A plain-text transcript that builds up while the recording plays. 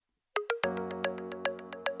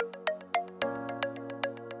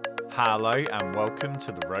Hello and welcome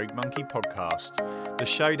to the Rogue Monkey podcast, the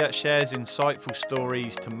show that shares insightful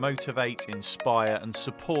stories to motivate, inspire and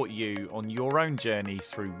support you on your own journey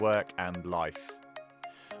through work and life.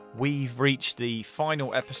 We've reached the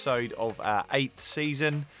final episode of our 8th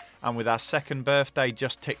season, and with our second birthday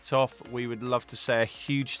just ticked off, we would love to say a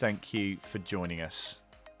huge thank you for joining us.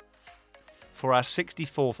 For our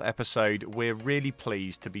 64th episode, we're really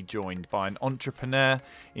pleased to be joined by an entrepreneur,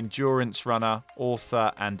 endurance runner,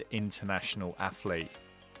 author and international athlete.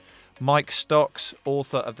 Mike Stocks,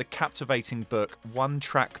 author of the captivating book One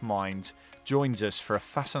Track Mind, joins us for a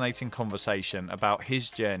fascinating conversation about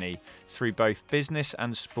his journey through both business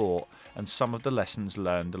and sport and some of the lessons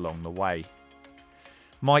learned along the way.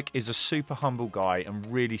 Mike is a super humble guy and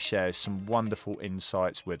really shares some wonderful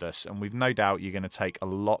insights with us, and we've no doubt you're going to take a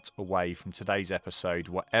lot away from today's episode,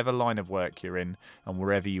 whatever line of work you're in and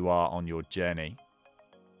wherever you are on your journey.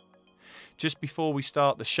 Just before we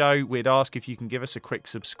start the show, we'd ask if you can give us a quick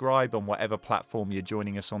subscribe on whatever platform you're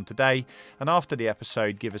joining us on today, and after the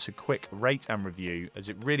episode give us a quick rate and review, as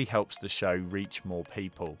it really helps the show reach more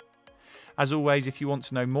people. As always, if you want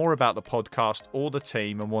to know more about the podcast or the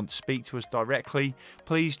team and want to speak to us directly,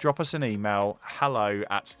 please drop us an email,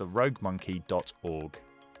 hello@theroguemonkey.org.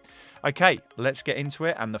 Okay, let's get into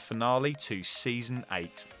it and the finale to Season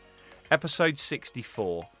 8. Episode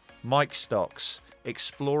 64, Mike Stocks,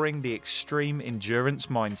 exploring the extreme endurance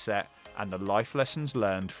mindset and the life lessons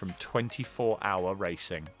learned from 24-hour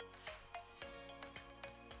racing.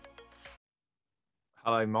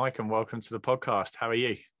 Hello, Mike, and welcome to the podcast. How are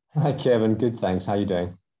you? Hi, Kevin. Good, thanks. How are you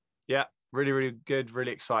doing? Yeah, really good.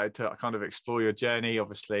 Really excited to kind of explore your journey.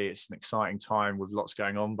 Obviously, it's an exciting time with lots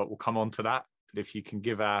going on, but we'll come on to that. But if you can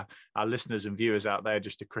give our listeners and viewers out there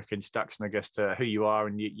just a quick introduction, I guess, to who you are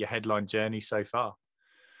and your headline journey so far.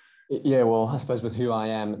 Yeah, well, I suppose with who I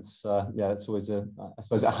am, it's always I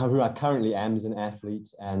suppose who I currently am is an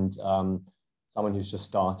athlete and someone who's just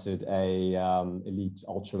started a elite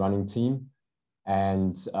ultra running team.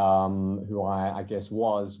 And who I guess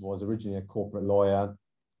was originally a corporate lawyer,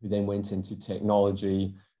 who then went into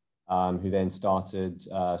technology, who then started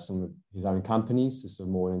some of his own companies, so sort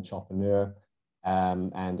of more an entrepreneur,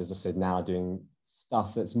 and as I said, now doing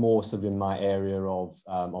stuff that's more sort of in my area of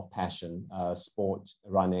passion, sport,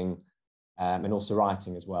 running, and also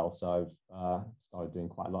writing as well. So I've started doing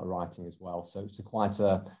quite a lot of writing as well. So it's quite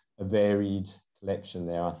a varied collection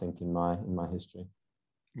there, I think, in my history.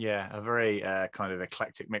 Yeah, a very kind of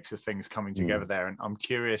eclectic mix of things coming together there. And I'm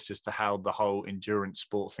curious as to how the whole endurance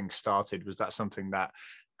sport thing started. Was that something that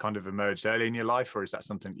kind of emerged early in your life, or is that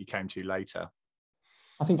something that you came to later?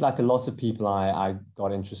 I think like a lot of people, I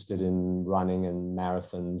got interested in running and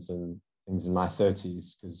marathons and things in my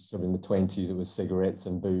 30s, because sort of in the 20s, it was cigarettes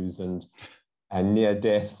and booze and near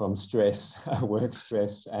death from stress, work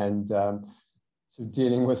stress. And so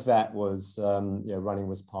dealing with that was, running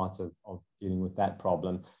was part of dealing with that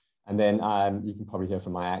problem. And then you can probably hear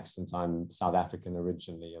from my accent, I'm South African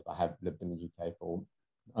originally. I have lived in the UK for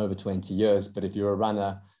over 20 years. But if you're a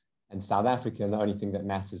runner and South African, the only thing that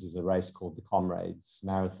matters is a race called the Comrades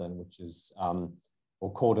Marathon, which is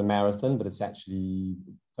called a marathon, but it's actually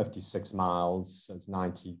 56 miles. So it's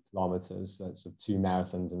 90 kilometers. So it's 2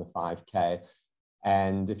 marathons and a 5K.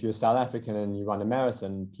 And if you're South African and you run a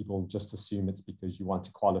marathon, people just assume it's because you want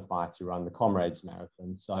to qualify to run the Comrades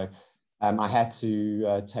Marathon. So I had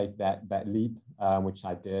to take that leap, which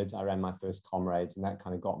I did. I ran my first Comrades, and that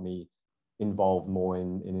kind of got me involved more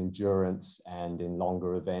in endurance and in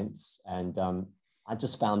longer events. And I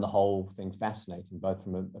just found the whole thing fascinating, both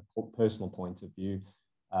from a personal point of view,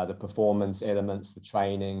 the performance elements, the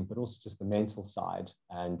training, but also just the mental side.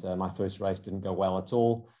 And my first race didn't go well at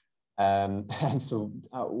all. And so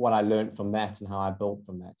what I learned from that and how I built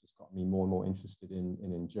from that just got me more and more interested in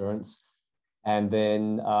endurance. And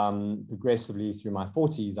then progressively through my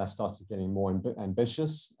 40s, I started getting more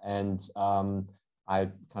ambitious. And I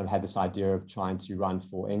kind of had this idea of trying to run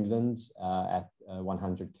for England at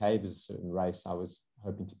 100K. There's a certain race I was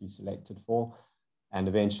hoping to be selected for. And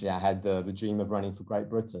eventually I had the dream of running for Great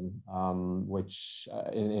Britain, which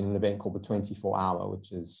in an event called the 24-hour,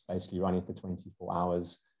 which is basically running for 24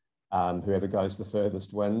 hours. Whoever goes the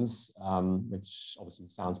furthest wins, which obviously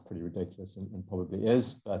sounds pretty ridiculous and probably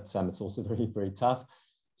is, but it's also very, very tough.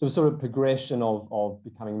 So sort of progression of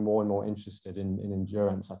becoming more and more interested in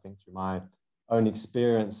endurance, I think, through my own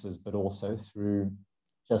experiences, but also through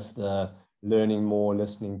just the learning more,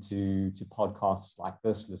 listening to podcasts like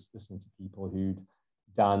this, listening to people who'd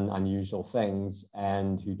done unusual things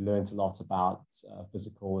and who'd learned a lot about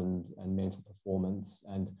physical and mental performance,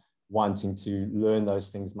 and wanting to learn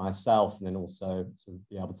those things myself, and then also to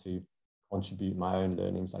be able to contribute my own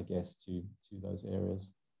learnings, I guess, to those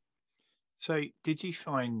areas. So did you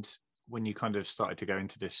find when you kind of started to go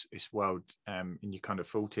into this world in your kind of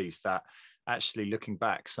 40s that actually looking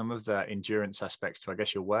back, some of the endurance aspects to, I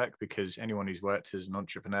guess, your work, because anyone who's worked as an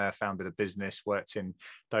entrepreneur, founded a business, worked in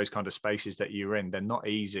those kind of spaces that you're in, they're not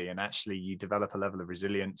easy. And actually you develop a level of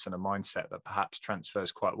resilience and a mindset that perhaps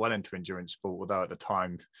transfers quite well into endurance sport. Although at the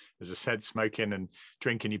time, as I said, smoking and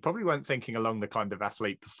drinking, you probably weren't thinking along the kind of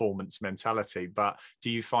athlete performance mentality. But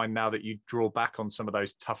do you find now that you draw back on some of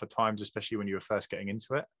those tougher times, especially when you were first getting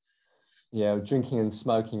into it? Yeah, drinking and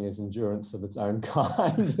smoking is endurance of its own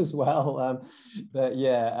kind as well. But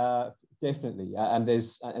yeah, definitely.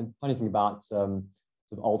 And funny thing about sort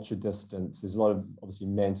of ultra distance, there's a lot of obviously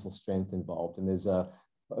mental strength involved. And there's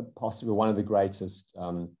possibly one of the greatest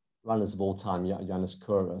runners of all time, Yannis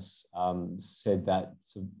Kouros, said that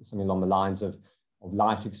something along the lines of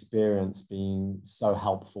life experience being so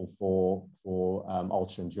helpful for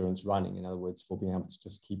ultra endurance running. In other words, for being able to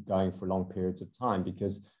just keep going for long periods of time,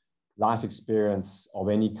 because life experience of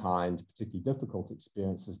any kind, particularly difficult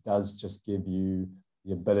experiences, does just give you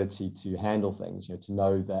the ability to handle things, to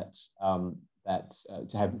know that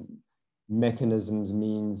to have mechanisms,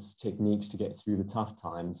 means, techniques to get through the tough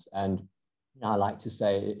times. And I like to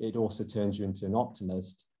say it also turns you into an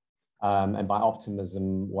optimist. And by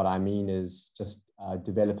optimism, what I mean is just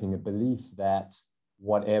developing a belief that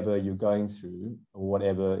whatever you're going through or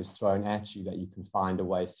whatever is thrown at you, that you can find a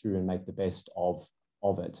way through and make the best of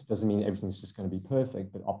it. Doesn't mean everything's just going to be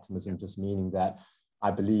perfect, but optimism just meaning that I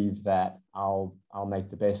believe that I'll make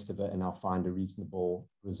the best of it and I'll find a reasonable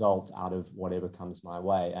result out of whatever comes my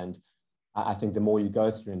way. And I think the more you go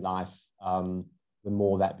through in life, the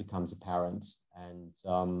more that becomes apparent. And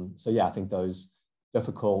so, yeah, I think those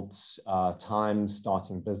difficult times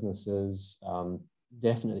starting businesses,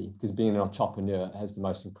 definitely, because being an entrepreneur has the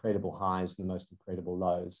most incredible highs and the most incredible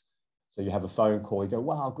lows. So you have a phone call, you go,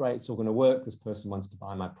 wow, great, it's all going to work. This person wants to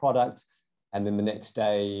buy my product. And then the next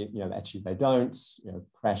day, actually they don't,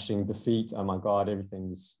 crashing defeat. Oh my God,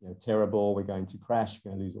 everything's terrible. We're going to crash.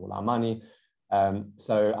 We're going to lose all our money.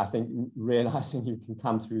 So I think realizing you can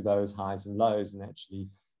come through those highs and lows and actually,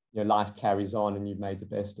 life carries on and you've made the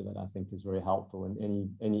best of it, I think is very helpful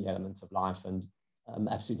in any element of life, and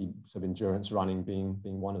absolutely sort of endurance running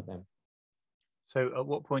being one of them. So at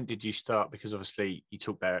what point did you start, because obviously you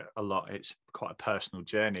talk about it a lot, it's quite a personal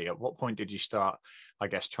journey. At what point did you start, I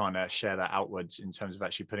guess, trying to share that outwards in terms of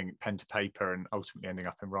actually putting pen to paper and ultimately ending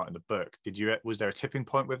up in writing the book? Was there a tipping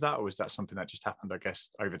point with that, or was that something that just happened, I guess,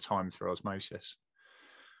 over time through osmosis?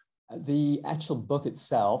 The actual book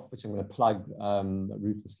itself, which I'm going to plug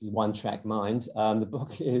ruthlessly, One Track Mind, the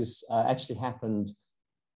book is actually happened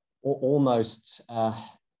almost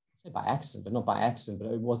say by accident, but not by accident,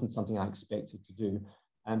 but it wasn't something I expected to do.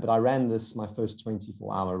 But I ran my first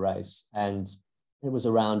 24-hour race, and it was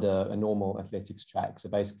around a normal athletics track. So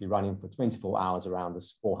basically running for 24 hours around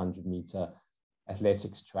this 400-meter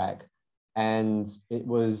athletics track. And it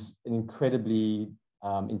was an incredibly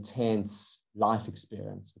intense life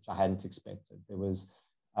experience, which I hadn't expected. There was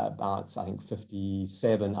about, I think,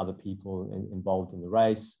 57 other people involved in the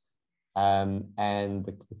race. And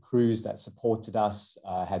the crews that supported us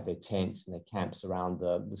had their tents and their camps around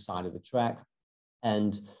the side of the track.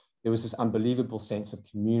 And there was this unbelievable sense of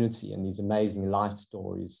community and these amazing life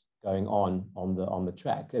stories going on the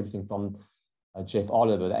track. Everything from Jeff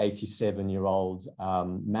Oliver, the 87-year-old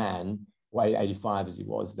man, or 85 as he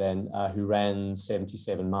was then, who ran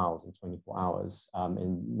 77 miles in 24 hours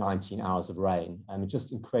in 19 hours of rain.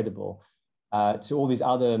 Just incredible. To all these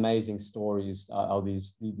other amazing stories of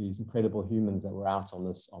these incredible humans that were out on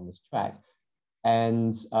this track.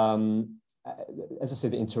 And as I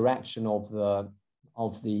said, the interaction of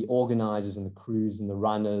the organizers and the crews and the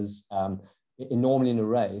runners, normally in a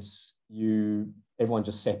race, everyone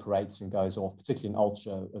just separates and goes off, particularly an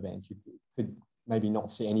ultra event. You could maybe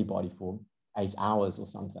not see anybody for 8 hours or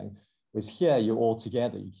something. Whereas here, you're all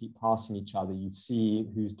together, you keep passing each other, you see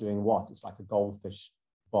who's doing what. It's like a goldfish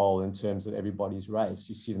bowl in terms of everybody's race.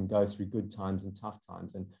 You see them go through good times and tough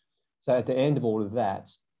times. And so at the end of all of that,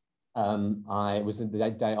 I was the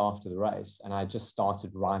day after the race, and I just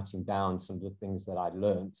started writing down some of the things that I'd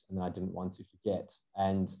learned and that I didn't want to forget.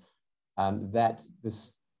 And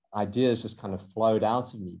this ideas just kind of flowed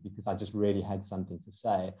out of me because I just really had something to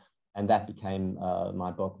say. And that became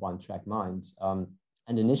my book, One Track Mind.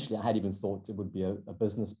 And initially, I had even thought it would be a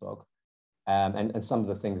business book. And some of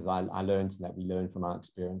the things that I learned and that we learned from our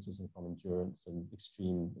experiences and from endurance and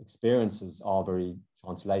extreme experiences are very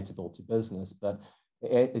translatable to business. But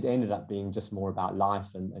it ended up being just more about life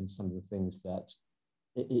and some of the things that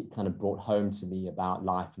it kind of brought home to me about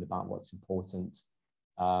life and about what's important,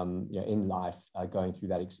 in life, going through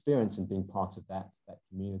that experience and being part of that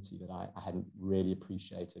community that I hadn't really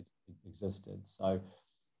appreciated existed. So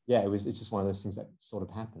yeah, it's just one of those things that sort of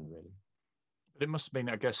happened, really. But it must have been,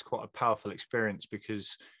 I guess, quite a powerful experience,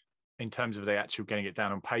 because in terms of the actual getting it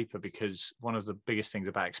down on paper, because one of the biggest things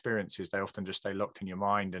about experience is they often just stay locked in your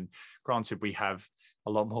mind. And granted, we have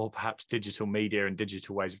a lot more perhaps digital media and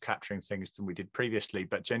digital ways of capturing things than we did previously,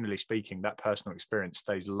 but generally speaking, that personal experience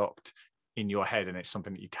stays locked in your head, and it's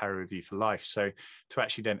something that you carry with you for life. So to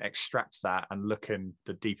actually then extract that and look in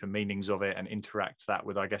the deeper meanings of it and interact that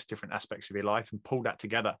with, I guess, different aspects of your life and pull that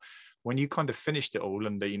together, when you kind of finished it all,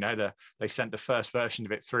 and they sent the first version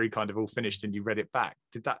of it through, kind of all finished, and you read it back,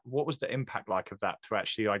 what was the impact like of that, to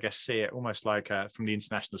actually, I guess, see it almost like from the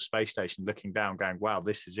International Space Station looking down, going, wow,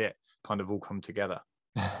 this is it, kind of all come together?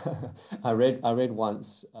 I read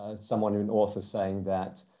once someone, an author, saying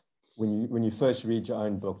that when you first read your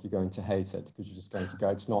own book, you're going to hate it because you're just going to go,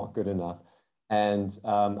 it's not good enough. And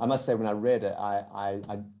I must say, when I read it, I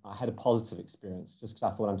had a positive experience, just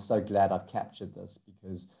because I thought, I'm so glad I've captured this,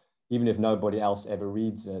 because even if nobody else ever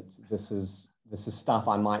reads it, this is stuff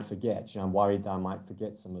I might forget. I'm worried that I might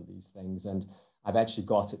forget some of these things, and I've actually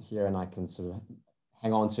got it here, and I can sort of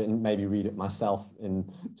hang on to it and maybe read it myself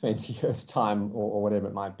in 20 years' time, or whatever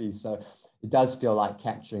it might be. So it does feel like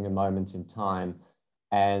capturing a moment in time.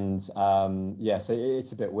 And yeah, so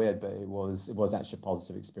it's a bit weird, but it was actually a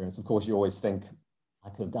positive experience. Of course, you always think, I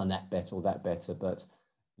could have done that better or that better, but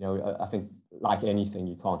I think, like anything,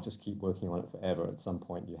 you can't just keep working on it forever. At some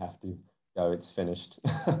point, you have to go, it's finished.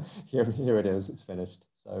 Here it is, it's finished.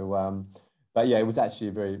 So, but yeah, it was actually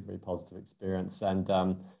a very, very positive experience. And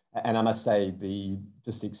I must say, the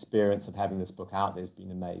experience of having this book out there has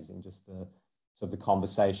been amazing. Just the sort of the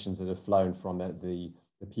conversations that have flown from it, the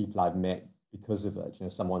people I've met because of it.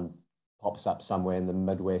 Someone pops up somewhere in the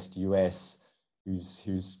Midwest US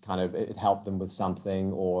who's kind of, it helped them with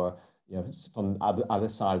something, or from other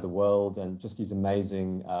side of the world, and just these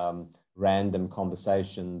amazing random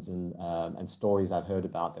conversations and stories I've heard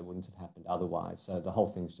about that wouldn't have happened otherwise. So the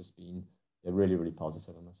whole thing's just been really, really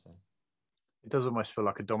positive, I must say. It does almost feel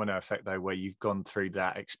like a domino effect, though, where you've gone through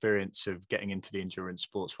that experience of getting into the endurance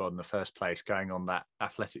sports world in the first place, going on that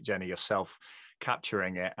athletic journey yourself,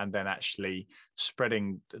 capturing it, and then actually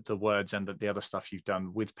spreading the words and the other stuff you've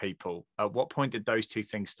done with people. At what point did those two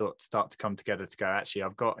things start to come together to go, actually,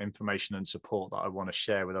 I've got information and support that I want to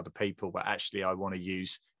share with other people, but actually I want to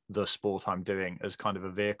use the sport I'm doing as kind of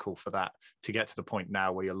a vehicle for that, to get to the point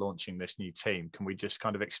now where you're launching this new team? Can we just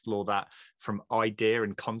kind of explore that from idea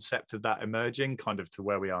and concept of that emerging kind of to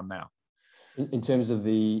where we are now? In terms of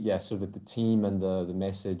sort of the team and the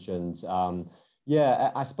message, and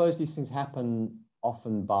yeah, I suppose these things happen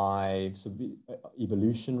often by sort of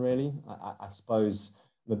evolution, really. I suppose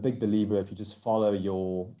I'm a big believer, if you just follow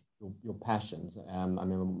your passions. I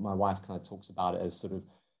mean, my wife kind of talks about it as sort of,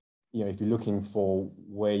 if you're looking for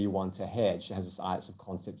where you want to head, she has this sort of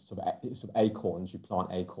concept, sort of acorns. You plant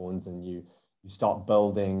acorns, and you start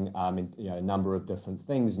building a number of different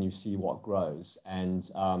things, and you see what grows. And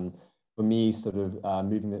for me, sort of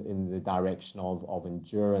moving in the direction of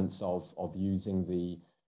endurance, of using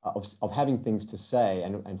of having things to say,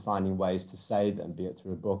 and finding ways to say them, be it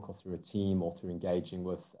through a book or through a team or through engaging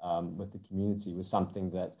with the community, was something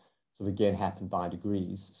that sort of, again, happened by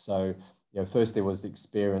degrees. So first there was the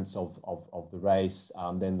experience of the race,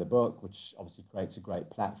 then the book, which obviously creates a great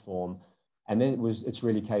platform. And then it's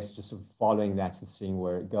really a case of just sort of following that and seeing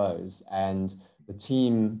where it goes. And the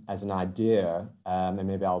team as an idea, and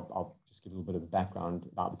maybe I'll just give a little bit of background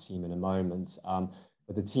about the team in a moment.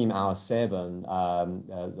 But the team, Hour 7,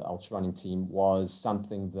 the ultra running team, was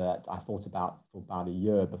something that I thought about for about a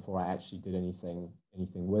year before I actually did anything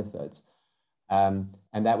with it.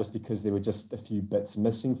 And that was because there were just a few bits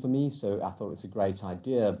missing for me. So I thought it's a great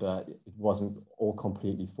idea, but it wasn't all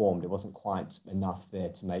completely formed. It wasn't quite enough there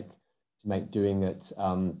to make doing it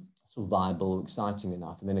sort of viable, exciting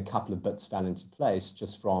enough. And then a couple of bits fell into place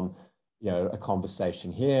just from a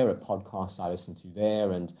conversation here, a podcast I listened to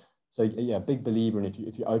there. And so yeah, big believer in,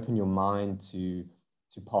 if you open your mind to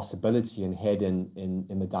possibility and head in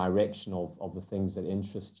the direction of the things that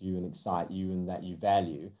interest you and excite you and that you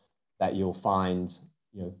value, that you'll find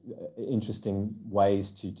interesting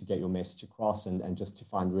ways to get your message across, and just to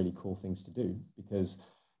find really cool things to do. Because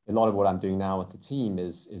a lot of what I'm doing now with the team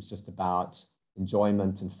is just about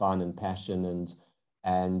enjoyment and fun and passion,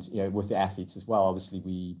 and with the athletes as well. Obviously,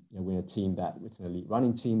 we're a team it's an elite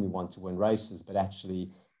running team. We want to win races, but actually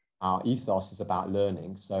our ethos is about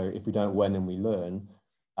learning. So if we don't win and we learn,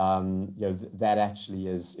 that actually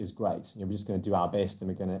is great. We're just going to do our best, and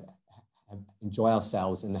we're going to enjoy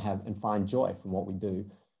ourselves and find joy from what we do.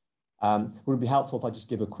 Would it be helpful if I just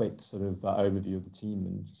give a quick sort of overview of the team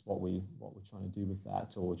and just what we're trying to do with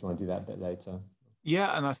that, or do you want to do that a bit later?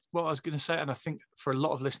 Yeah, and what I was going to say, and I think for a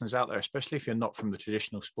lot of listeners out there, especially if you're not from the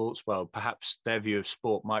traditional sports world, perhaps their view of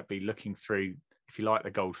sport might be looking through, if you like,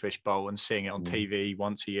 the Goldfish Bowl and seeing it on TV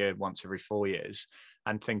once a year, once every 4 years,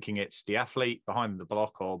 and thinking it's the athlete behind the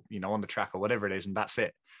block or on the track or whatever it is, and that's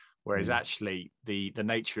it. Whereas actually the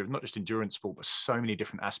nature of not just endurance sport, but so many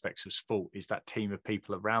different aspects of sport is that team of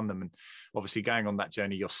people around them. And obviously going on that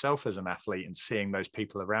journey yourself as an athlete and seeing those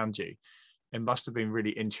people around you, it must have been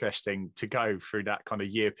really interesting to go through that kind of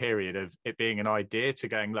year period of it being an idea to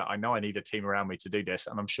going, look, I know I need a team around me to do this.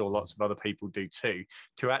 And I'm sure lots of other people do too,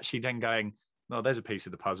 to actually then going, oh, there's a piece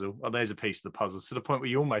of the puzzle. Oh, there's a piece of the puzzle, to the point where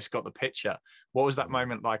you almost got the picture. What was that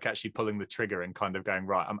moment like, actually pulling the trigger and kind of going,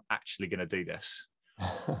 right, I'm actually going to do this?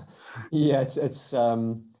 Yeah, it's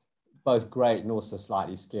both great and also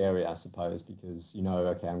slightly scary, I suppose, because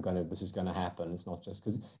okay, this is gonna happen. It's not just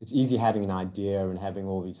because it's easy having an idea and having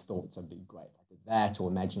all these thoughts. It'd be great if I did that, or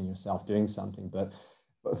imagine yourself doing something. But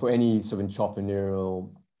for any sort of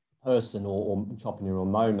entrepreneurial person or entrepreneurial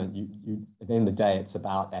moment, you at the end of the day, it's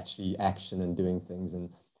about actually action and doing things and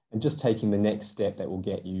just taking the next step that will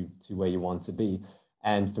get you to where you want to be.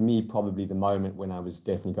 And for me, probably the moment when I was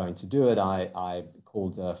definitely going to do it, I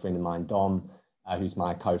called a friend of mine, Dom, who's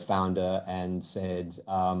my co-founder, and said,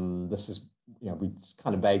 this is, we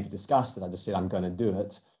kind of vaguely discussed it. I just said, I'm going to do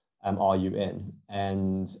it. Are you in?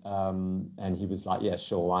 And he was like, yeah,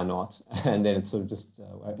 sure, why not? And then it sort of just,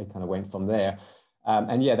 it kind of went from there.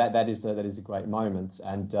 And yeah, that is a great moment.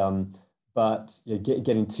 And, but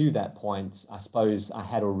getting to that point, I suppose I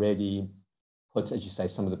had already put, as you say,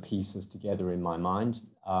 some of the pieces together in my mind.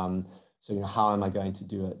 So, how am I going to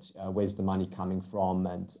do it? Where's the money coming from?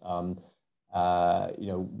 And,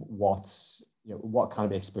 what kind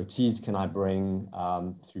of expertise can I bring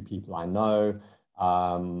through people I know?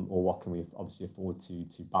 Or what can we obviously afford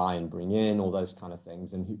to buy and bring in, all those kind of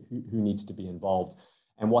things, and who needs to be involved?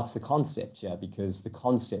 And what's the concept here? Because the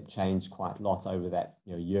concept changed quite a lot over that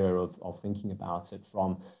year of thinking about it,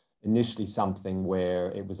 from initially something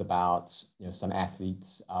where it was about some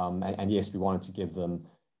athletes, and yes, we wanted to give them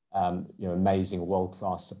amazing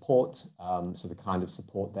world-class support, so the kind of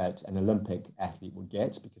support that an Olympic athlete would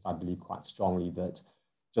get, because I believe quite strongly that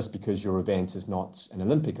just because your event is not an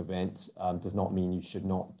Olympic event does not mean you should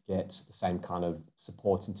not get the same kind of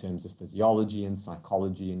support in terms of physiology and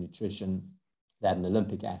psychology and nutrition that an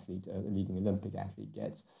Olympic athlete, a leading Olympic athlete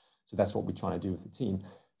gets. So that's what we're trying to do with the team.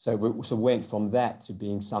 So we went from that to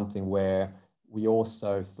being something where we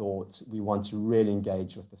also thought we want to really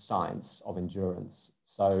engage with the science of endurance.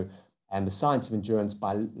 So, and the science of endurance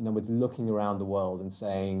by, with looking around the world and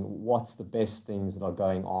saying, what's the best things that are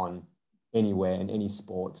going on anywhere in any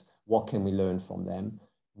sport? What can we learn from them?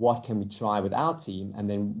 What can we try with our team? And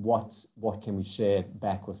then what can we share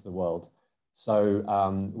back with the world? So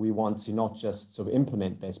we want to not just sort of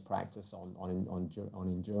implement best practice on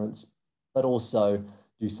endurance, but also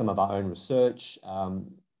do some of our own research,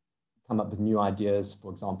 come up with new ideas,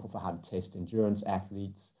 for example, for how to test endurance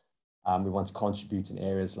athletes. We want to contribute in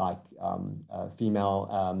areas like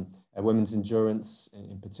women's endurance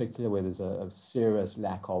in particular, where there's a serious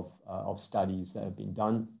lack of studies that have been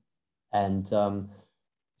done. And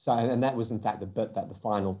and that was in fact the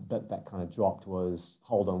final bit that kind of dropped was,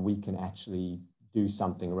 hold on, we can actually do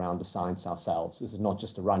something around the science ourselves. This is not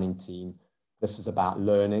just a running team. This is about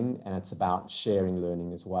learning, and it's about sharing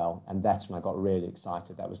learning as well. And that's when I got really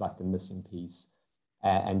excited. That was like the missing piece.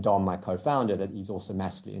 And Dom, my co-founder, that he's also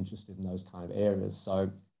massively interested in those kind of areas.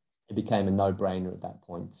 So it became a no-brainer at that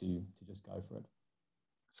point to just go for it.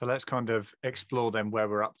 So let's kind of explore then where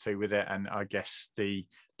we're up to with it, and I guess the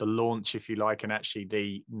launch, if you like, and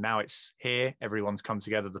actually now it's here, everyone's come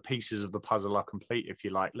together, the pieces of the puzzle are complete, if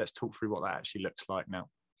you like. Let's talk through what that actually looks like now.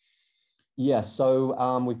 Yeah, so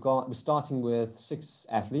we're starting with 6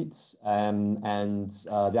 athletes, and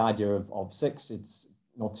the idea of 6, it's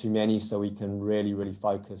not too many, so we can really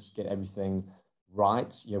focus, get everything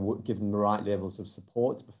right, give them the right levels of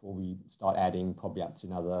support before we start adding probably up to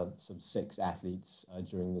another sort of 6 athletes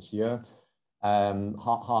during this year.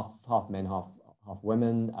 Half men, half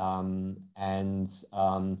women, and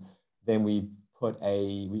then we've got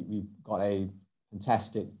a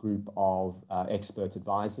fantastic group of expert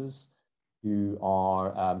advisors who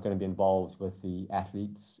are going to be involved with the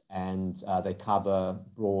athletes, and they cover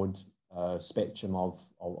broad spectrum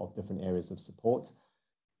of different areas of support.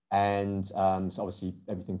 And so obviously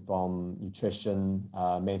everything from nutrition,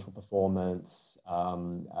 mental performance.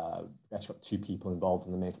 We've actually got 2 people involved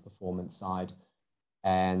in the mental performance side,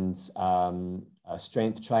 and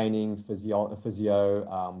strength training,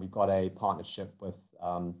 physio. We've got a partnership with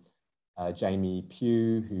Jamie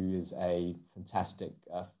Pugh, who is a fantastic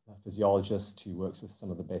physiologist who works with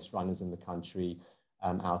some of the best runners in the country,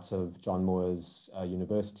 out of John Moores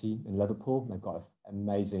University in Liverpool. They've got an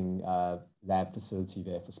amazing lab facility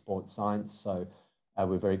there for sports science. So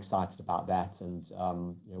we're very excited about that, and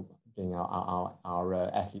getting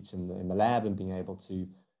our athletes in the lab and being able to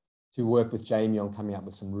work with Jamie on coming up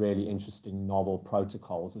with some really interesting novel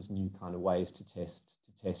protocols as new kind of ways to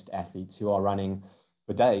test athletes who are running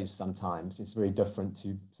for days. Sometimes it's very different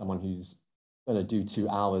to someone who's going to do 2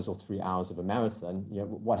 hours or 3 hours of a marathon.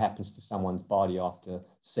 What happens to someone's body after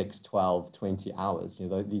 6, 12, 20 hours?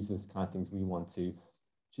 These are the kind of things we want to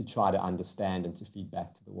try to understand and to feed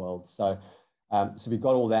back to the world. So we've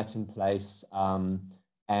got all that in place.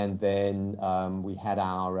 And then we had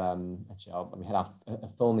our a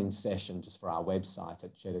filming session just for our website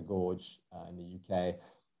at Cheddar Gorge in the UK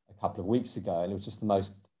a couple of weeks ago, and it was just the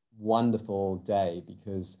most wonderful day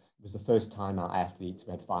because it was the first time our athletes,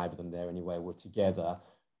 we had 5 of them there anyway, were together,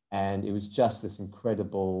 and it was just this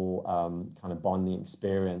incredible kind of bonding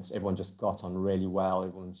experience. Everyone just got on really well.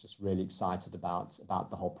 Everyone's just really excited about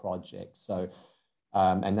the whole project. So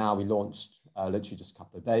and now we launched literally just a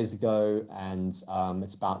couple of days ago, and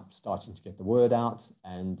it's about starting to get the word out.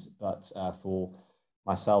 But for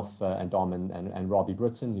myself and Dom and Robbie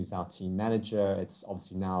Britton, who's our team manager, it's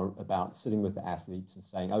obviously now about sitting with the athletes and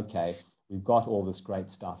saying, okay, we've got all this great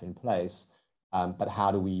stuff in place, but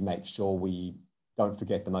how do we make sure we don't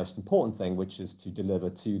forget the most important thing, which is to deliver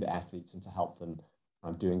to the athletes and to help them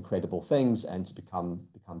do incredible things and to become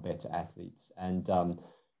better athletes. And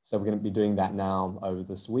so we're going to be doing that now over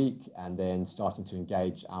this week, and then starting to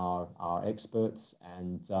engage our experts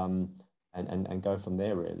and go from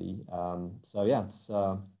there, really. So yeah, it's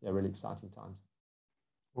really exciting times.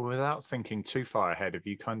 Well, without thinking too far ahead, have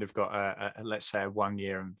you kind of got let's say a 1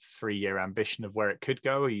 year and 3 year ambition of where it could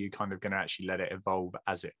go, or are you kind of going to actually let it evolve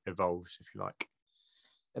as it evolves, if you like?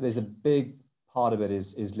 There's a big part of it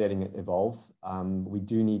is letting it evolve. We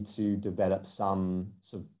do need to develop some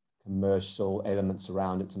sort of commercial elements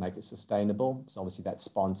around it to make it sustainable. So obviously that's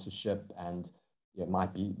sponsorship, and it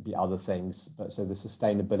might be other things. But so the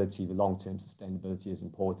sustainability, the long-term sustainability is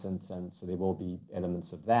important, and so there will be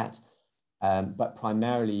elements of that. But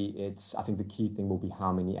primarily, I think the key thing will be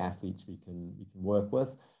how many athletes we can work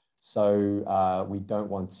with. So we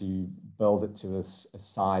don't want to build it to a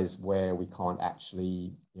size where we can't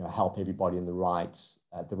actually help everybody at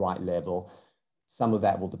the right level. Some of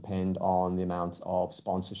that will depend on the amount of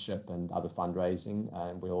sponsorship and other fundraising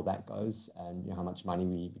and where all that goes, and how much money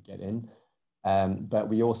we get in. But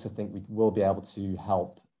we also think we will be able to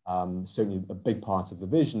help. Certainly, a big part of the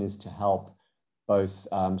vision is to help both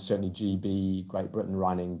certainly GB, Great Britain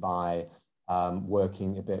running by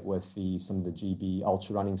working a bit with some of the GB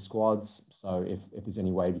ultra running squads. So if there's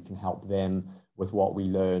any way we can help them with what we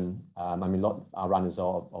learn, I mean, our runners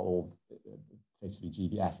are all basically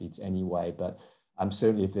GB athletes anyway, but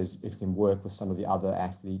certainly if we can work with some of the other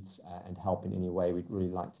athletes and help in any way, we'd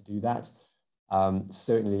really like to do that.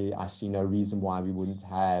 Certainly, I see no reason why we wouldn't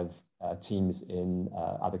have teams in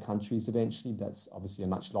other countries eventually. That's obviously a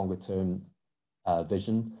much longer term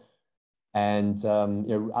vision. And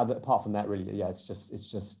apart from that, really, yeah, it's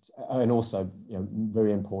just, and also,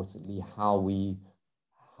 very importantly, how we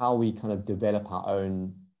kind of develop our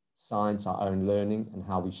own science, our own learning, and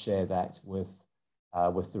how we share that with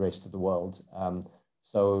the rest of the world.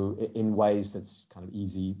 So in ways that's kind of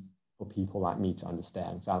easy for people like me to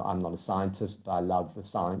understand. So I'm not a scientist, but I love the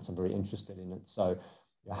science. I'm very interested in it. So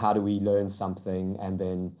how do we learn something and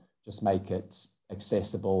then just make it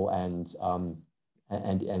accessible and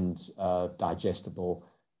digestible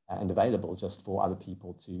and available just for other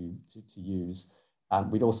people to use.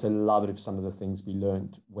 We'd also love it if some of the things we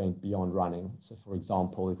learned went beyond running. So for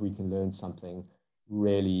example, if we can learn something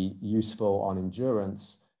really useful on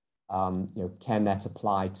endurance, can that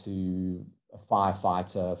apply to a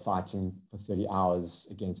firefighter fighting for 30 hours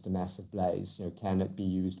against a massive blaze? Can it be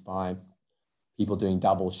used by people doing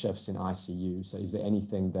double shifts in ICU? So is there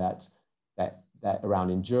anything that around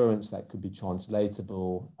endurance that could be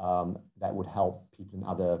translatable, that would help people in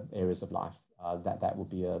other areas of life? That would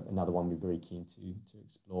be another one we're very keen to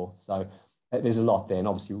explore. So there's a lot there, and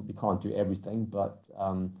obviously we can't do everything, but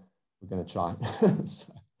we're going to try.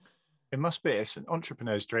 So. It must be, it's an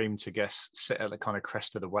entrepreneur's dream to sit at the kind of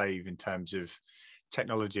crest of the wave in terms of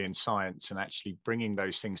technology and science, and actually bringing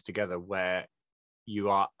those things together where you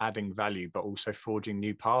are adding value, but also forging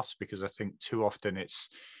new paths. Because I think too often it's,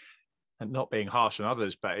 and not being harsh on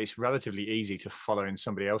others, but it's relatively easy to follow in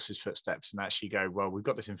somebody else's footsteps and actually go, well, we've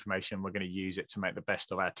got this information, we're going to use it to make the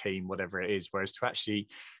best of our team, whatever it is. Whereas to actually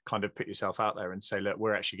kind of put yourself out there and say, look,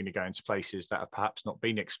 we're actually going to go into places that have perhaps not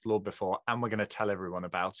been explored before, and we're going to tell everyone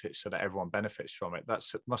about it so that everyone benefits from it. That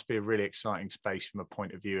must be a really exciting space from a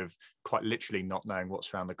point of view of quite literally not knowing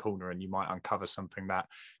what's around the corner, and you might uncover something that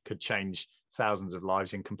could change thousands of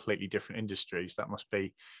lives in completely different industries. That must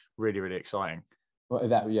be really, really exciting. Well,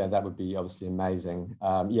 that would be obviously amazing.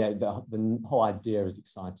 The whole idea is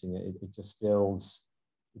exciting. It just feels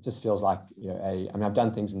like, I mean, I've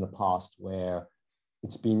done things in the past where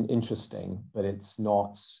it's been interesting, but it's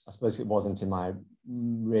not. I suppose it wasn't in my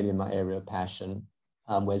area of passion.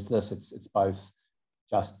 Whereas this, it's both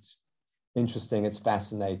just interesting, it's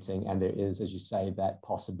fascinating, and there is, as you say, that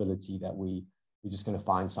possibility that we're just going to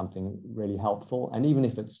find something really helpful, and even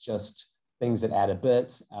if it's just things that add a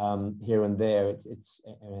bit here and there,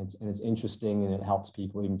 it's interesting, and it helps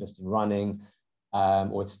people even just in running,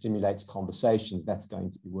 or it stimulates conversations. That's going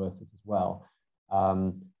to be worth it as well.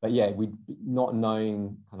 But yeah, we not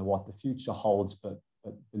knowing kind of what the future holds, but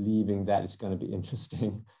believing that it's going to be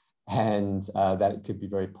interesting and that it could be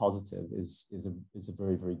very positive is a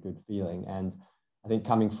very, very good feeling. And I think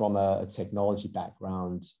coming from a technology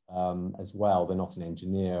background as well, they're not an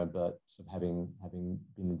engineer, but sort of having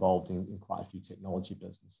been involved in quite a few technology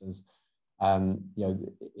businesses,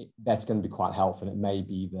 that's going to be quite helpful. It may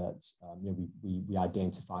be that we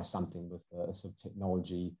identify something with a sort of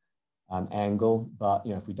technology angle, but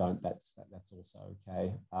if we don't, that's also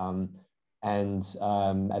okay. And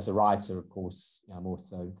as a writer, of course, I'm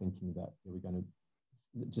also thinking that we're going to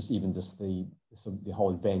the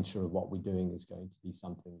whole adventure of what we're doing is going to be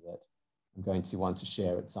something that I'm going to want to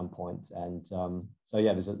share at some point. And so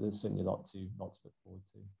yeah, there's certainly a lot to look forward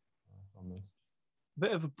to from this. A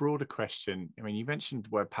bit of a broader question. I mean, you mentioned the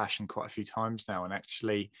word passion quite a few times now, and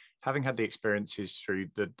actually having had the experiences through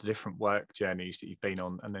the different work journeys that you've been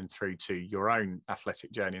on, and then through to your own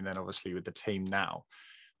athletic journey, and then obviously with the team now,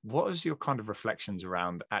 what is your kind of reflections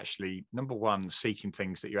around actually, number one, seeking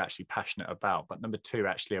things that you're actually passionate about, but number two,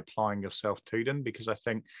 actually applying yourself to them? Because I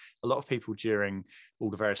think a lot of people during all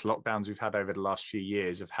the various lockdowns we've had over the last few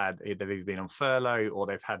years they've either been on furlough, or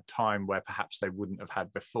they've had time where perhaps they wouldn't have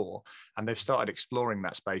had before. And they've started exploring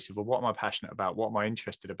that space of, well, what am I passionate about? What am I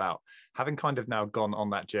interested about? Having kind of now gone on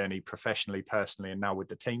that journey professionally, personally, and now with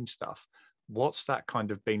the team stuff, what's that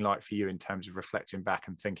kind of been like for you in terms of reflecting back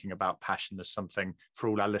and thinking about passion as something for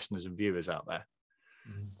all our listeners and viewers out there?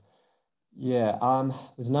 Yeah,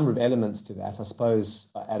 there's a number of elements to that. I suppose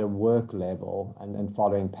at a work level and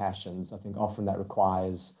following passions, I think often that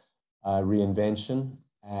requires reinvention,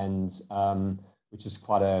 and which is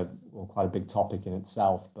quite a big topic in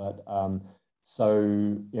itself. But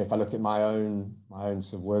so if I look at my own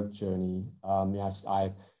sort of work journey,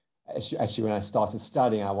 Actually, when I started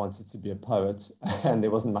studying, I wanted to be a poet, and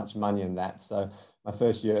there wasn't much money in that. So my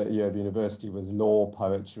first year of university was law,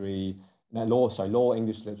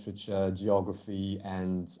 English literature, geography,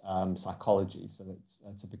 and psychology. So that's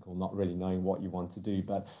typical, not really knowing what you want to do.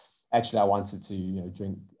 But actually, I wanted to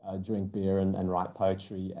drink beer and write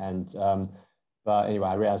poetry. And but anyway,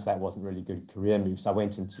 I realized that wasn't really a good career move. So I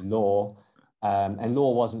went into law. And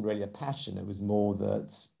law wasn't really a passion. It was more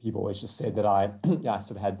that people always just said that I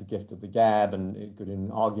sort of had the gift of the gab and good in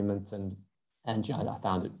an argument, and I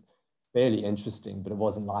found it fairly interesting. But it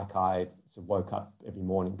wasn't like I sort of woke up every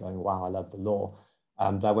morning going, "Wow, I love the law."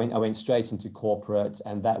 But I went straight into corporate,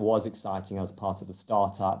 and that was exciting. I was part of a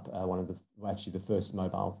startup, actually the first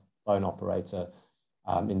mobile phone operator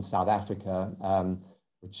in South Africa,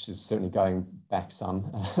 which is certainly going back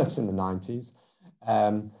some. It's in the 90s.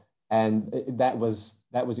 And that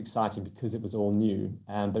was exciting because it was all new.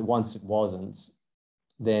 But once it wasn't,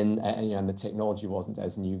 then and the technology wasn't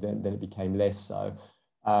as new, then it became less so.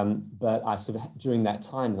 But I sort of during that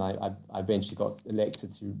time, I eventually got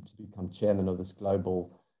elected to become chairman of this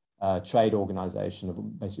global trade organization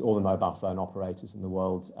of basically all the mobile phone operators in the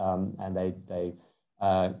world, and they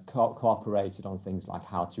cooperated on things like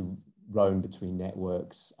how to roam between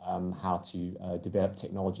networks, how to develop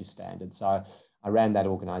technology standards. So I ran that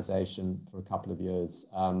organization for a couple of years,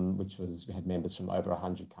 we had members from over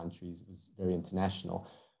 100 countries. It was very international.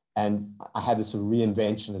 And I had this sort of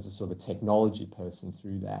reinvention as a sort of a technology person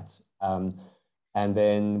through that. And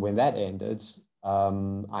then when that ended, I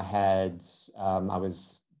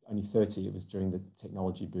was only 30. It was during the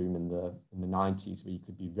technology boom in the 90s, where you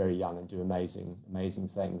could be very young and do amazing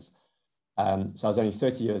things. So I was only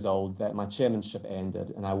 30 years old that my chairmanship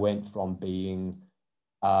ended, and I went from being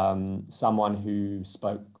someone who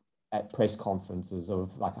spoke at press conferences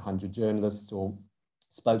of like 100 journalists or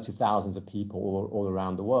spoke to thousands of people all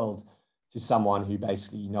around the world, to someone who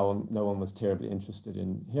basically no one was terribly interested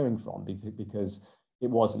in hearing from, because it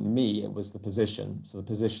wasn't me, it was the position. So the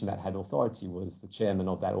position that had authority was the chairman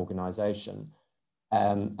of that organization.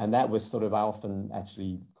 And that was sort of, I often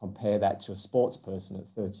actually compare that to a sports person at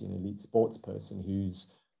 30, an elite sports person who's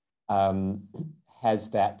has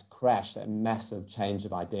that crash, that massive change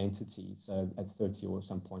of identity. So at 30 or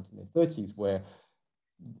some point in their 30s, where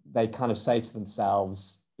they kind of say to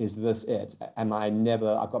themselves, is this it? I've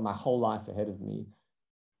got my whole life ahead of me.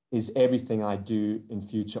 Is everything I do in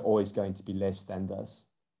future always going to be less than this?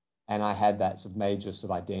 And I had that sort of major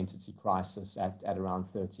sort of identity crisis at around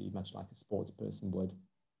 30, much like a sports person would.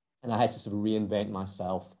 And I had to sort of reinvent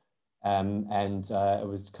myself. It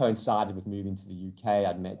was coincided with moving to the UK.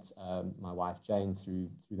 I'd met my wife, Jane, through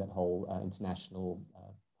that whole international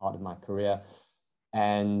part of my career.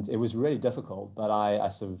 And it was really difficult, but I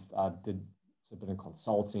sort of did a bit of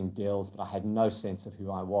consulting deals, but I had no sense of who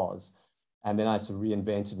I was. And then I sort of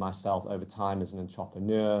reinvented myself over time as an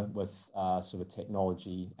entrepreneur with sort of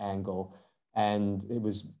technology angle. And it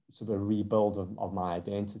was sort of a rebuild of my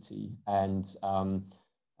identity. And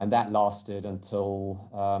that lasted until,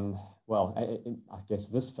 I guess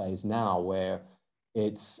this phase now, where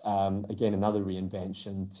it's, again, another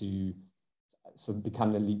reinvention to sort of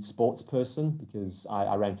become an elite sports person, because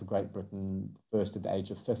I ran for Great Britain first at the age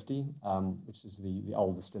of 50, which is the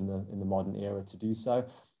oldest in the modern era to do so.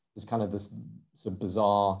 There's kind of this sort of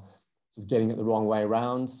bizarre sort of getting it the wrong way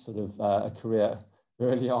around, sort of a career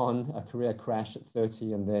early on, a career crash at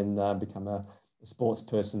 30, and then become a sports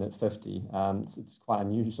person at 50. It's quite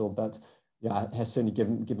unusual, but yeah, it has certainly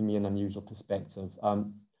given me an unusual perspective.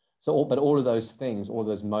 But all of those things, all of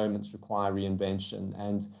those moments require reinvention.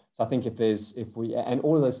 And so I think and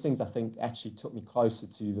all of those things, I think, actually took me closer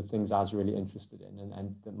to the things I was really interested in,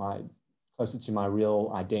 and closer to my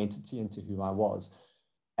real identity and to who I was.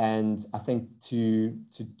 And I think to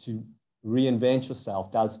reinvent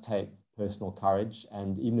yourself does take personal courage,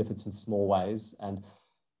 and even if it's in small ways. And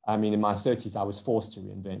I mean, in my 30s, I was forced to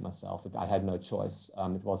reinvent myself. I had no choice.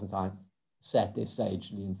 It wasn't I sat there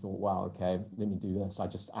sagely and thought, wow, okay, let me do this.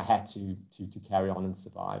 I had to carry on and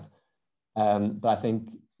survive. But I think,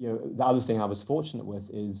 the other thing I was fortunate with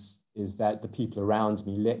is that the people around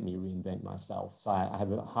me let me reinvent myself. So I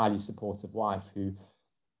have a highly supportive wife who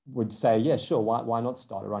would say, yeah, sure, why not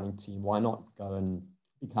start a running team? Why not go and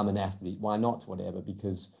become an athlete? Why not whatever?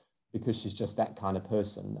 Because she's just that kind of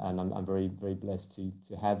person. And I'm very, very blessed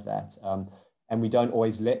to have that. And we don't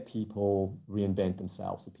always let people reinvent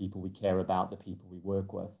themselves, the people we care about, the people we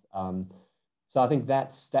work with. So I think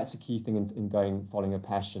that's a key thing in following a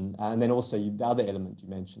passion. And then also the other element you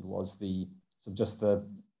mentioned was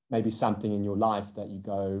maybe something in your life that you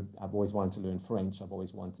go, I've always wanted to learn French. I've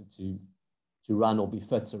always wanted to run or be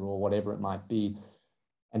fitter or whatever it might be,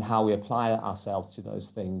 and how we apply ourselves to those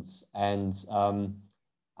things. And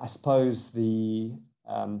I suppose we've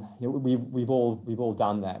all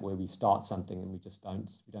done that, where we start something and we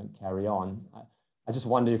don't carry on. I just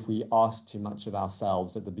wonder if we ask too much of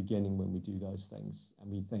ourselves at the beginning when we do those things, and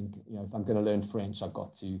we think, if I'm going to learn French, I've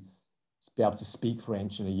got to be able to speak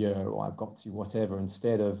French in a year, or I've got to whatever,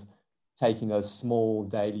 instead of taking those small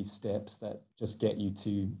daily steps that just get you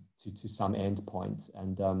to some end point.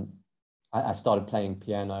 And I started playing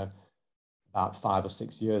piano about 5 or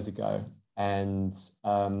 6 years ago. And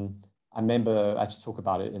I remember, I actually talk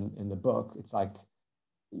about it in the book. It's like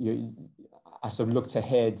I sort of looked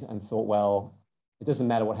ahead and thought, well, it doesn't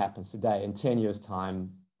matter what happens today. In 10 years'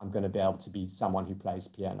 time, I'm going to be able to be someone who plays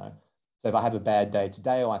piano. So if I have a bad day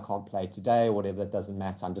today, or I can't play today, or whatever, that doesn't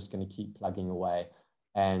matter. I'm just going to keep plugging away.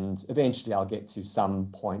 And eventually I'll get to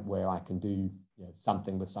some point where I can do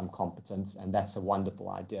something with some competence. And that's a wonderful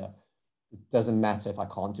idea. It doesn't matter if I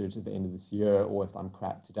can't do it at the end of this year, or if I'm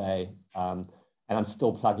crap today. And I'm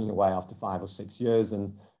still plugging away after 5 or 6 years.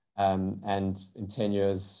 And in 10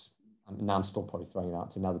 years, now I'm still probably throwing it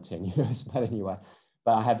out to another 10 years. But anyway,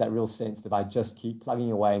 but I have that real sense that I just keep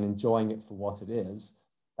plugging away and enjoying it for what it is,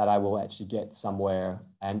 that I will actually get somewhere.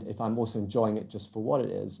 And if I'm also enjoying it just for what it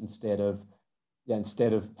is, instead of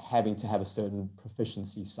having to have a certain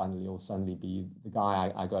proficiency suddenly be the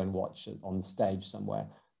guy I go and watch it on the stage somewhere,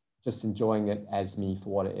 just enjoying it as me for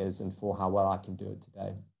what it is and for how well I can do it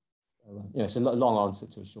today. It's a long answer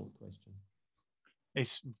to a short question.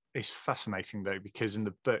 It's fascinating though, because in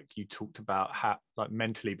the book you talked about how, like,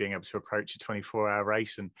 mentally being able to approach a 24-hour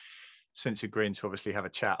race, and since agreeing to obviously have a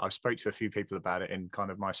chat, I've spoke to a few people about it in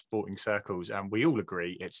kind of my sporting circles, and we all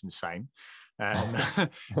agree it's insane. But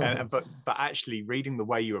actually reading the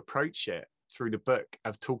way you approach it through the book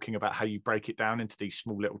of talking about how you break it down into these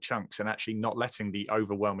small little chunks and actually not letting the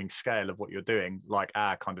overwhelming scale of what you're doing, like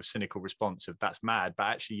our kind of cynical response of that's mad, but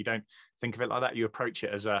actually you don't think of it like that. You approach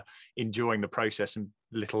it as enjoying the process in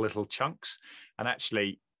little chunks. And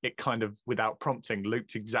actually it kind of, without prompting,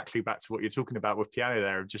 looped exactly back to what you're talking about with piano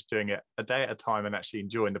there, of just doing it a day at a time and actually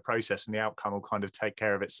enjoying the process, and the outcome will kind of take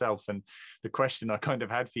care of itself. And the question I kind of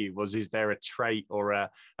had for you was, is there a trait or a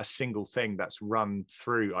single thing that's run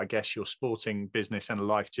through, I guess, your sporting business and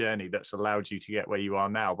life journey that's allowed you to get where you are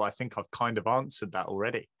now? But I think I've kind of answered that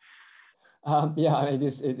already. Yeah, I mean,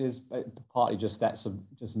 it is partly just that sort of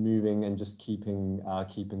just moving and just keeping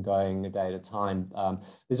going a day at a time.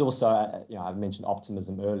 There's also, I've mentioned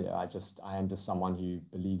optimism earlier. I am just someone who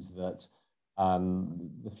believes that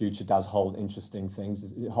the future does hold interesting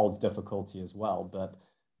things. It holds difficulty as well, but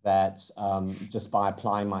that just by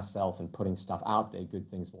applying myself and putting stuff out there, good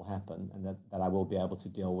things will happen, and that I will be able to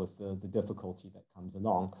deal with the difficulty that comes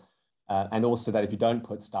along. And also that if you don't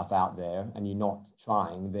put stuff out there and you're not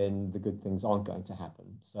trying, then the good things aren't going to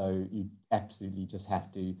happen. So you absolutely just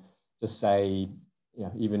have to just say,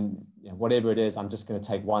 whatever it is, I'm just going to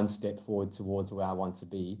take one step forward towards where I want to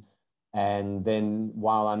be. And then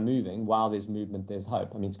while there's movement, there's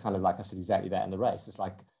hope. I mean, it's kind of like I said, exactly that in the race. It's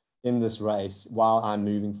like in this race, while I'm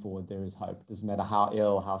moving forward, there is hope. It doesn't matter how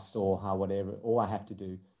ill, how sore, how whatever, all I have to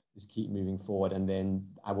do is keep moving forward, and then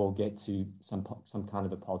I will get to some kind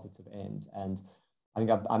of a positive end. And I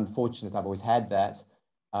think I'm fortunate. I've always had that.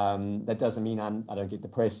 That doesn't mean I don't get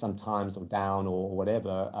depressed sometimes or down or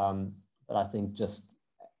whatever. But I think just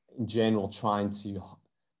in general, trying to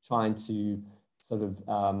sort of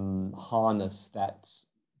harness that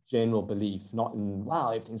general belief, not in wow,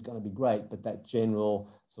 everything's going to be great, but that general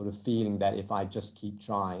sort of feeling that if I just keep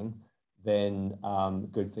trying, then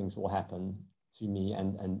good things will happen to me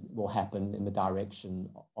and will happen in the direction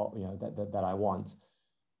that I want.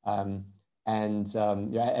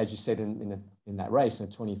 As you said in that race, in a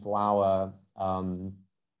 24-hour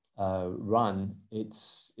run,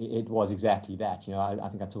 it was exactly that. I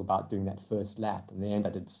think I talked about doing that first lap. In the end,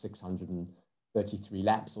 I did 633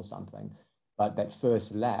 laps or something. But that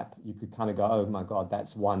first lap, you could kind of go, oh my God,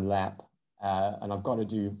 that's one lap, and I've got to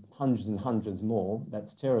do hundreds and hundreds more.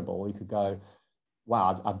 That's terrible. You could go,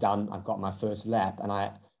 wow, I've got my first lap. And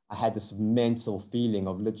I had this mental feeling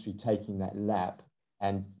of literally taking that lap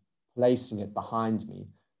and placing it behind me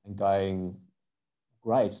and going,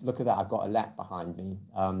 great, look at that, I've got a lap behind me.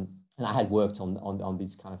 And I had worked on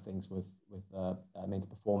these kind of things with a mental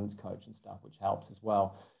performance coach and stuff, which helps as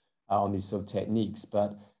well on these sort of techniques.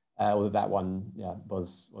 But although that one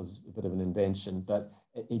was a bit of an invention, but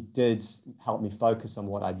it did help me focus on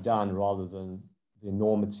what I'd done rather than the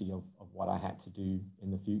enormity of what I had to do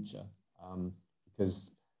in the future,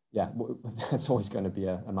 because that's always going to be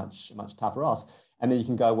a much tougher ask. And then you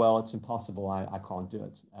can go, well, it's impossible. I can't do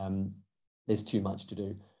it. There's too much to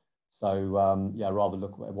do. So rather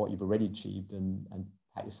look at what you've already achieved and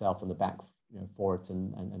pat yourself on the back, for it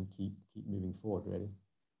and keep moving forward. Really,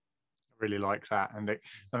 I really like that. And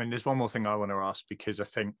there's one more thing I want to ask, because I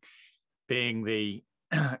think being the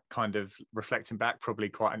kind of reflecting back, probably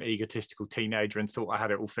quite an egotistical teenager and thought I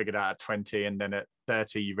had it all figured out at 20, and then at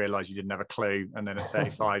 30 you realize you didn't have a clue, and then at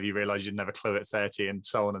 35 you realize you didn't have a clue at 30, and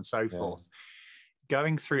so on and so forth.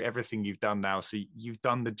 Going through everything you've done now, so you've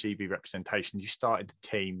done the GB representation, you started the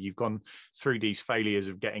team, you've gone through these failures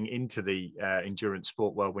of getting into the endurance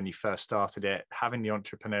sport world when you first started it, having the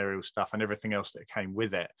entrepreneurial stuff and everything else that came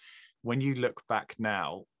with it. When you look back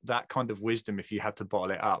now, that kind of wisdom, if you had to bottle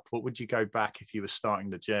it up, what would you go back if you were starting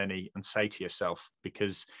the journey and say to yourself?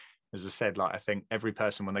 Because as I said, I think every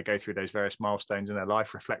person, when they go through those various milestones in their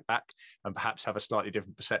life, reflect back and perhaps have a slightly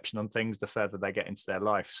different perception on things the further they get into their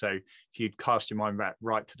life. So if you'd cast your mind back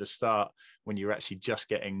right to the start, when you're actually just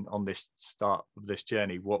getting on this start of this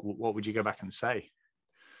journey, what would you go back and say?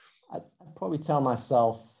 I'd probably tell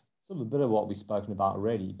myself sort of a bit of what we've spoken about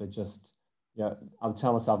already, but just, I would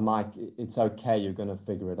tell myself, Mike, it's okay. You're going to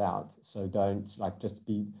figure it out. So don't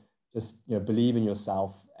believe in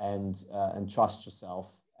yourself and trust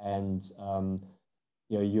yourself. And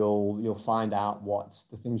you'll find out what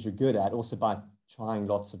the things you're good at, also by trying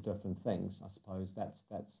lots of different things. I suppose that's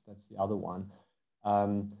the other one.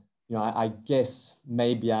 I guess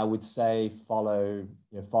maybe I would say follow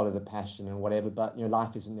the passion and whatever, but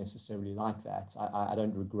life isn't necessarily like that. I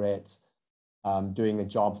don't regret doing a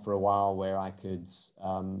job for a while where I could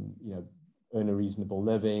earn a reasonable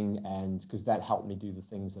living, and because that helped me do the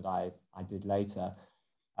things that I did later.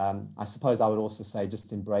 I suppose I would also say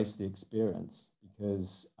just embrace the experience,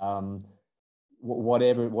 because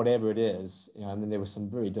whatever it is, I mean, there were some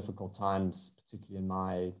very difficult times, particularly in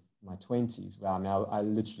my 20s, where I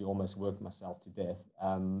literally almost worked myself to death,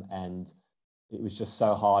 and it was just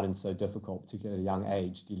so hard and so difficult, particularly at a young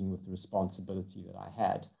age, dealing with the responsibility that I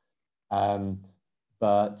had.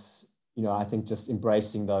 But I think just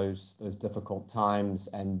embracing those difficult times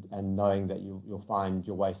and knowing that you'll find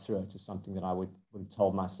your way through it is something that I would have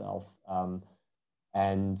told myself.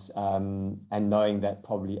 And knowing that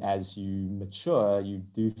probably as you mature, you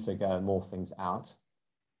do figure more things out,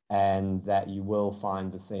 and that you will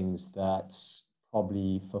find the things that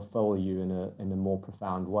probably fulfill you in a more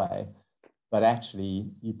profound way. But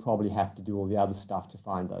actually, you probably have to do all the other stuff to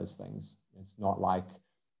find those things. It's not like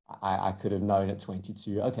I could have known at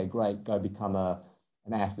 22, okay, great, go become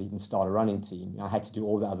an athlete and start a running team. I had to do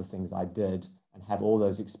all the other things I did and have all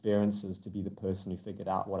those experiences to be the person who figured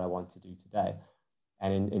out what I want to do today.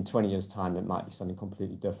 And in 20 years' time, it might be something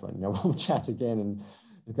completely different. We'll chat again and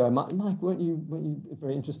go, Mike, weren't you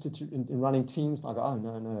very interested in running teams? I go, oh,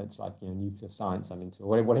 no, it's like nuclear science I'm into,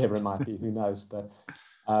 or whatever it might be, who knows. But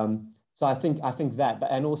so I think that,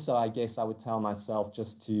 but and also I guess I would tell myself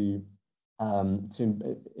just to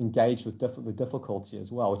engage with the difficulty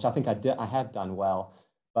as well, which I think I have done well,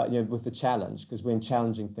 but with the challenge, because when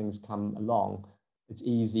challenging things come along, it's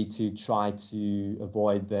easy to try to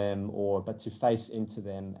avoid them, but to face into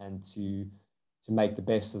them and to make the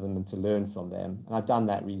best of them and to learn from them. And I've done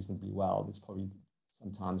that reasonably well. There's probably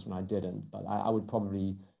some times when I didn't, but I would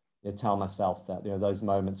probably tell myself that those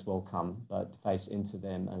moments will come, but face into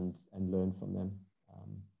them and learn from them.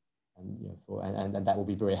 And that will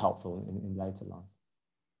be very helpful in later life.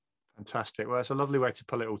 Fantastic. Well, it's a lovely way to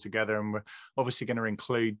pull it all together, and we're obviously going to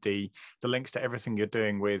include the links to everything you're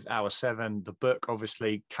doing with Hour 7. The book,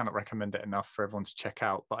 obviously, cannot recommend it enough for everyone to check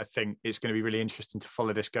out, but I think it's going to be really interesting to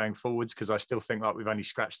follow this going forwards, because I still think like we've only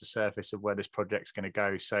scratched the surface of where this project's going to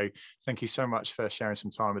go. So thank you so much for sharing some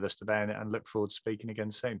time with us today, and look forward to speaking again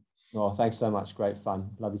soon. Well, thanks so much. Great fun.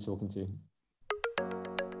 Lovely talking to you.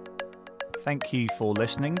 Thank you for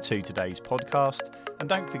listening to today's podcast. And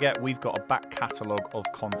don't forget, we've got a back catalogue of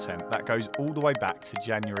content that goes all the way back to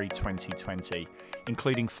January 2020,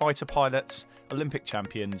 including fighter pilots, Olympic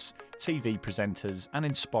champions, TV presenters, and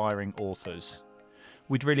inspiring authors.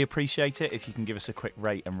 We'd really appreciate it if you can give us a quick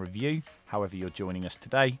rate and review, however you're joining us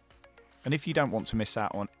today. And if you don't want to miss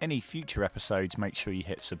out on any future episodes, make sure you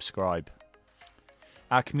hit subscribe.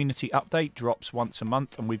 Our community update drops once a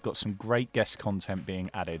month, and we've got some great guest content being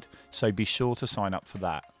added, so be sure to sign up for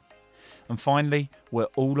that. And finally, we're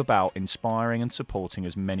all about inspiring and supporting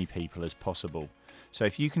as many people as possible. So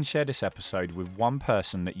if you can share this episode with one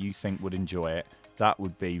person that you think would enjoy it, that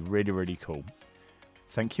would be really, really cool.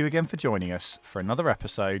 Thank you again for joining us for another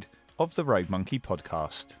episode of the Rogue Monkey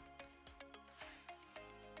Podcast.